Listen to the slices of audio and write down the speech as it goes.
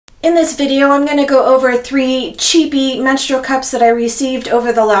In this video, I'm going to go over 3 Cheapie menstrual cups that I received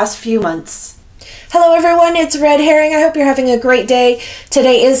over the last few months. Hello everyone, it's Red Herring. I hope you're having a great day.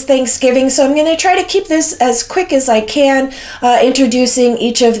 Today is Thanksgiving, so I'm going to try to keep this as quick as I can, introducing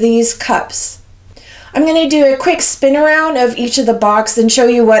each of these cups. I'm going to do a quick spin around of each of the box and show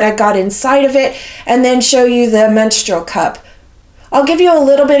you what I got inside of it, and then show you the menstrual cup. I'll give you a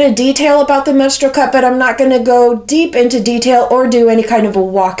little bit of detail about the menstrual cup, but I'm not going to go deep into detail or do any kind of a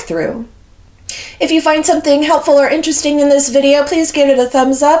walkthrough. If you find something helpful or interesting in this video, please give it a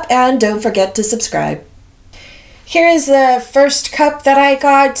thumbs up and don't forget to subscribe. Here is the first cup that I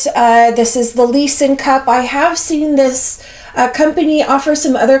got. This is the Leasen cup. I have seen this company offer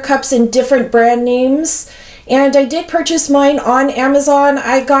some other cups in different brand names, and I did purchase mine on Amazon.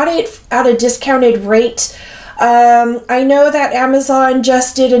 I got it at a discounted rate. I know that Amazon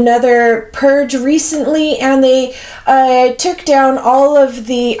just did another purge recently, and they took down all of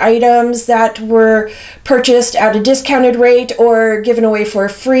the items that were purchased at a discounted rate or given away for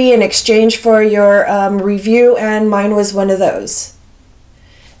free in exchange for your review, and mine was one of those.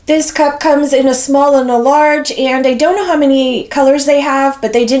 This cup comes in a small and a large, and I don't know how many colors they have,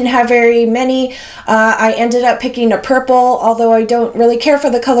 but they didn't have very many. I ended up picking a purple, although I don't really care for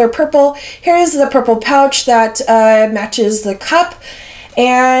the color purple. Here is the purple pouch that matches the cup,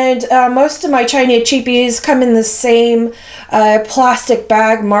 and most of my China Cheapies come in the same plastic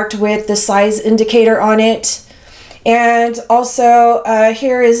bag marked with the size indicator on it. And also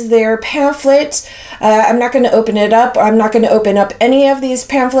here is their pamphlet. I'm not going to open it up. I'm not going to open up any of these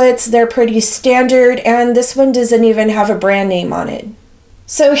pamphlets. They're pretty standard, and this one doesn't even have a brand name on it.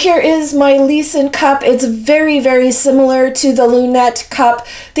 So here is my Leasen cup. It's very, very similar to the Lunette cup.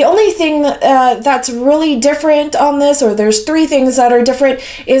 The only thing that's really different on this, or there's 3 things that are different,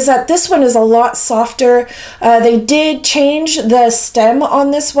 is that this one is a lot softer. They did change the stem on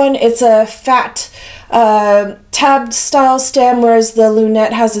this one. It's a fat tabbed style stem, whereas the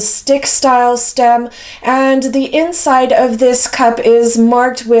Lunette has a stick style stem, and the inside of this cup is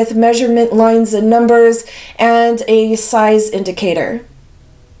marked with measurement lines and numbers and a size indicator.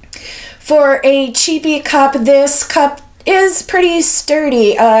 For a Cheapie cup, this cup is pretty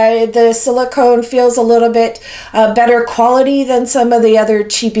sturdy. The silicone feels a little bit better quality than some of the other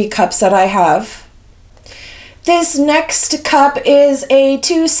Cheapie cups that I have. This next cup is a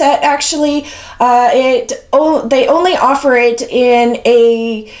 2 set. Actually, they only offer it in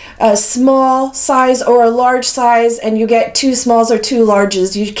a small size or a large size, and you get 2 smalls or 2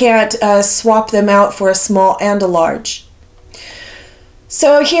 larges. You can't swap them out for a small and a large.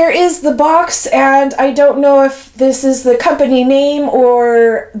 So here is the box, and I don't know if this is the company name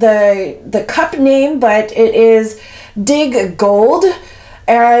or the cup name, but it is DigGold.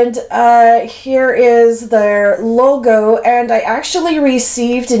 And here is their logo, and I actually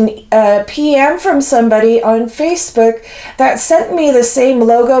received a PM from somebody on Facebook that sent me the same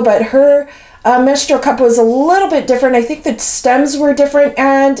logo, but her menstrual cup was a little bit different. I think the stems were different,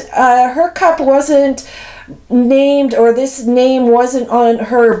 and her cup wasn't named, or this name wasn't on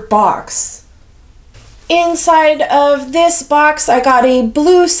her box. Inside of this box, I got a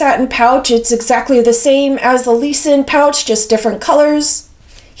blue satin pouch. It's exactly the same as the Leasen pouch, just different colors.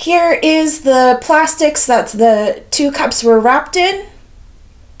 Here is the plastics that the 2 cups were wrapped in,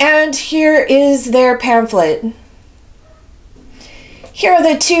 and here is their pamphlet. Here are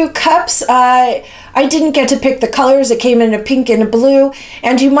the 2 cups. I didn't get to pick the colors. It came in a pink and a blue,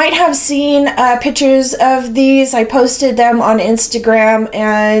 and you might have seen pictures of these. I posted them on Instagram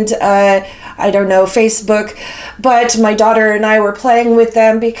and I don't know, Facebook, but my daughter and I were playing with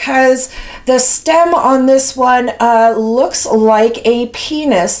them because the stem on this one looks like a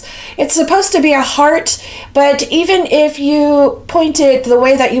penis. It's supposed to be a heart, but even if you point it the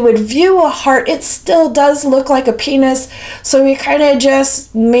way that you would view a heart, it still does look like a penis. So we kind of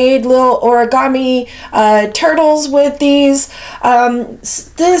just made little origami turtles with these.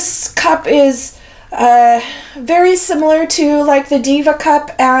 This cup is very similar to like the Viva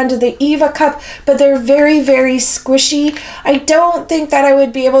Cup and the Eva Cup, but they're very, very squishy. I don't think that I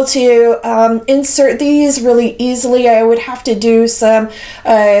would be able to insert these really easily. I would have to do some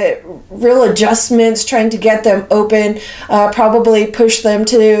real adjustments trying to get them open, probably push them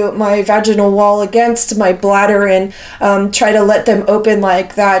to my vaginal wall against my bladder and try to let them open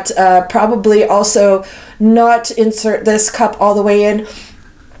like that. Probably also not insert this cup all the way in.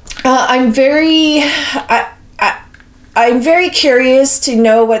 I'm very curious to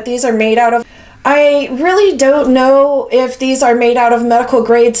know what these are made out of. I really don't know if these are made out of medical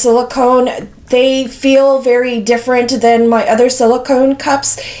grade silicone. They feel very different than my other silicone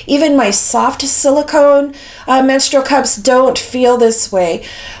cups. Even my soft silicone menstrual cups don't feel this way.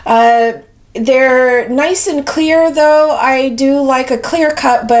 They're nice and clear though. I do like a clear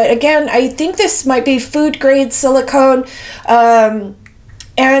cup, but again, I think this might be food grade silicone.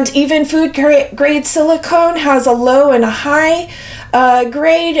 And even food grade silicone has a low and a high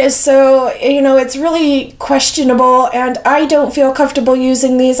grade, so you know, it's really questionable, and I don't feel comfortable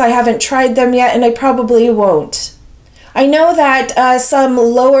using these. I haven't tried them yet, and I probably won't. I know that some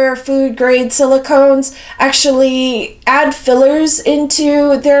lower food grade silicones actually add fillers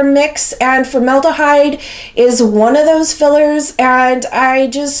into their mix, and formaldehyde is one of those fillers, and I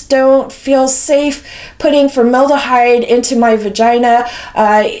just don't feel safe putting formaldehyde into my vagina.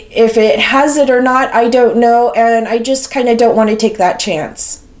 If it has it or not, I don't know, and I just kind of don't want to take that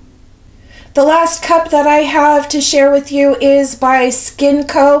chance. The last cup that I have to share with you is by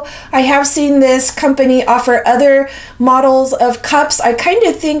Skinco. I have seen this company offer other models of cups. I kind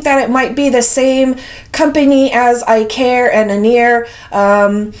of think that it might be the same company as iCare and Anir.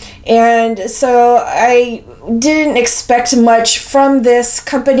 And so I didn't expect much from this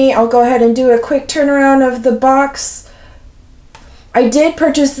company. I'll go ahead and do a quick turnaround of the box. I did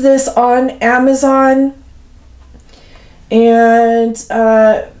purchase this on Amazon, and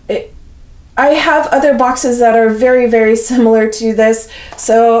I have other boxes that are very, very similar to this.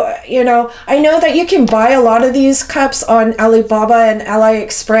 So, you know, I know that you can buy a lot of these cups on Alibaba and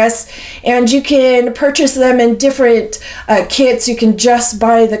AliExpress, and you can purchase them in different kits. You can just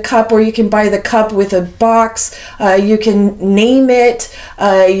buy the cup, or you can buy the cup with a box. You can name it.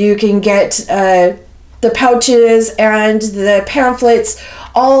 You can get the pouches and the pamphlets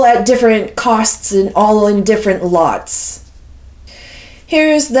all at different costs and all in different lots.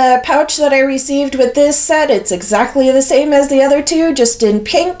 Here's the pouch that I received with this set. It's exactly the same as the other two, just in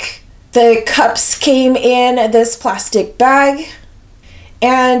pink. The cups came in this plastic bag,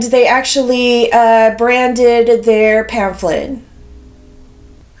 and they actually branded their pamphlet.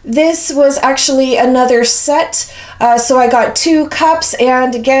 This was actually another set, so I got 2 cups,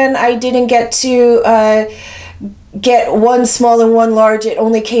 and again, I didn't get to get one small and one large. It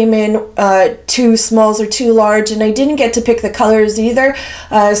only came in 2 smalls or 2 large, and I didn't get to pick the colors either.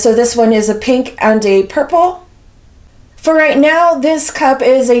 So this one is a pink and a purple. For right now, this cup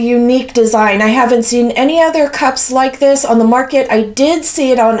is a unique design. I haven't seen any other cups like this on the market. I did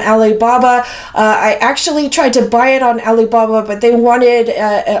see it on Alibaba. I actually tried to buy it on Alibaba, but they wanted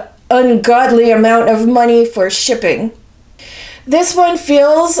an ungodly amount of money for shipping. This one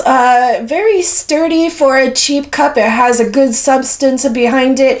feels very sturdy for a cheap cup. It has a good substance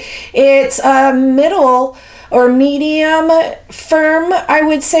behind it. It's middle or medium firm, I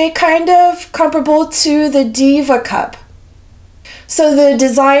would say, kind of comparable to the Viva Cup. So the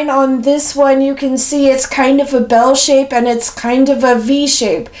design on this one, you can see it's kind of a bell shape, and it's kind of a V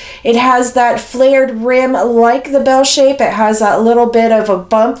shape. It has that flared rim like the bell shape. It has that little bit of a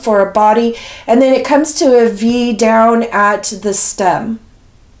bump for a body, and then it comes to a V down at the stem.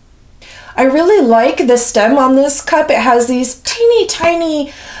 I really like the stem on this cup. It has these teeny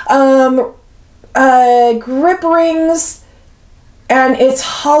tiny grip rings, and it's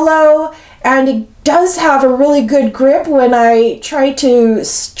hollow, and it does have a really good grip when I try to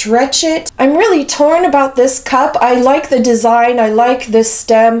stretch it. I'm really torn about this cup. I like the design, I like the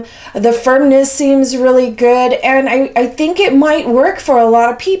stem, the firmness seems really good, and I think it might work for a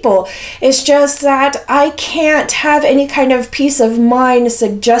lot of people. It's just that I can't have any kind of peace of mind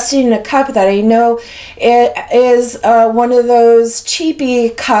suggesting a cup that I know it is one of those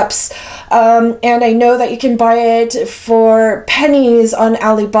cheapie cups, and I know that you can buy it for pennies on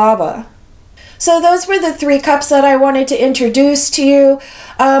Alibaba. So those were the 3 cups that I wanted to introduce to you.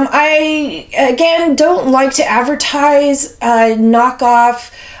 I, again, don't like to advertise knockoff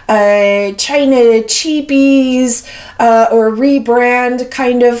China cheapies or rebrand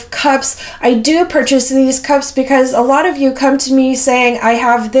kind of cups. I do purchase these cups because a lot of you come to me saying, I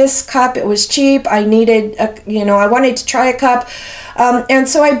have this cup, it was cheap, I needed, I wanted to try a cup. And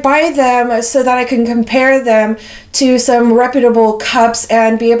so I buy them so that I can compare them to some reputable cups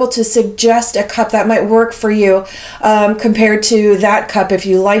and be able to suggest a cup that might work for you compared to that cup if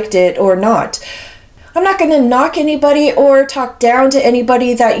you liked it or not. I'm not going to knock anybody or talk down to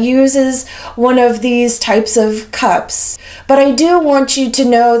anybody that uses one of these types of cups, but I do want you to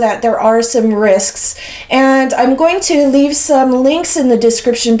know that there are some risks, and I'm going to leave some links in the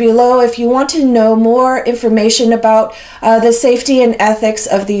description below if you want to know more information about the safety and ethics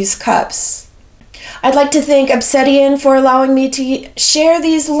of these cups. I'd like to thank Obsidian for allowing me to share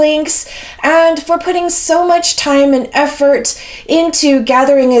these links and for putting so much time and effort into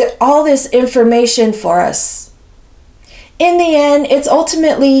gathering all this information for us. In the end, it's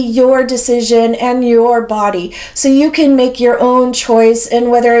ultimately your decision and your body, so you can make your own choice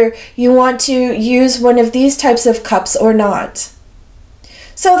in whether you want to use one of these types of cups or not.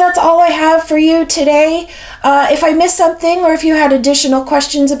 So that's all I have for you today. If I missed something or if you had additional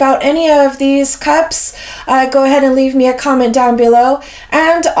questions about any of these cups, go ahead and leave me a comment down below.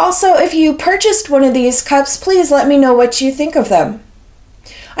 And also, if you purchased one of these cups, please let me know what you think of them.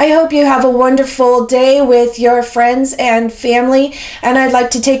 I hope you have a wonderful day with your friends and family, and I'd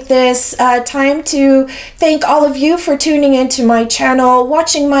like to take this time to thank all of you for tuning into my channel,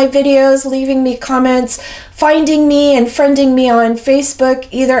 watching my videos, leaving me comments, finding me and friending me on Facebook,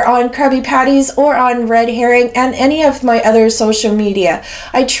 either on Krabby Patties or on Red Herring and any of my other social media.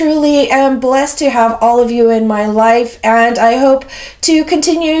 I truly am blessed to have all of you in my life, and I hope to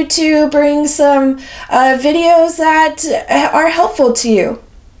continue to bring some videos that are helpful to you.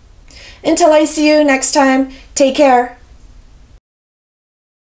 Until I see you next time, take care.